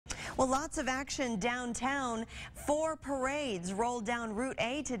Well, lots of action downtown. 4 parades rolled down Route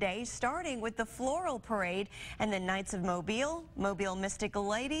A today, starting with the Floral Parade and then Knights of Mobile, Mobile Mystical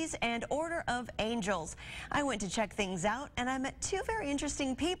Ladies, and Order of Angels. I went to check things out, and I met 2 very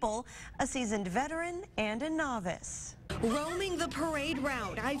interesting people, a seasoned veteran and a novice. Roaming the parade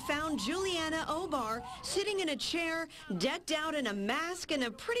route, I found Juliana Obar sitting in a chair, decked out in a mask and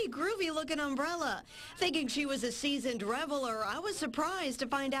a pretty groovy-looking umbrella. Thinking she was a seasoned reveler, I was surprised to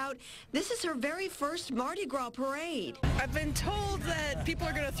find out this is her very first Mardi Gras parade. I've been told that people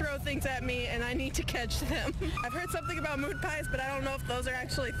are going to throw things at me and I need to catch them. I've heard something about moon pies, but I don't know if those are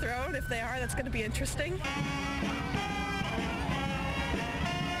actually thrown. If they are, that's going to be interesting.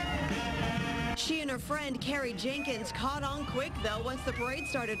 She and her friend Carrie Jenkins caught on quick, though, once the parade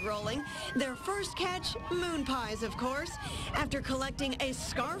started rolling. Their first catch, moon pies, of course. After collecting a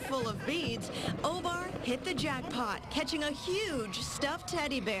scarf full of beads, Obar hit the jackpot, catching a huge stuffed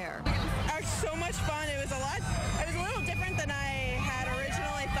teddy bear. It was so much fun. It was a little different than I had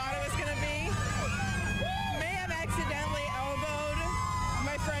originally thought it was going to be. May have accidentally elbowed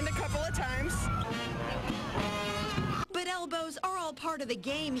my friend a couple of times. But elbows are all part of the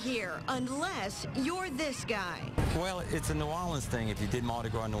game here, unless you're this guy. Well, it's a New Orleans thing. If you did Mardi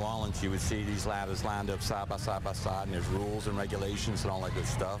Gras in New Orleans, you would see these ladders lined up side by side by side, and there's rules and regulations and all that good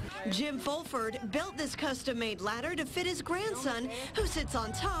stuff. Jim Fulford built this custom-made ladder to fit his grandson, who sits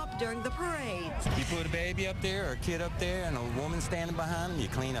on top during the parades. You put a baby up there or a kid up there and a woman standing behind them, you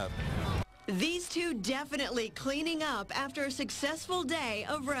clean up. These two definitely cleaning up after a successful day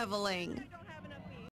of reveling.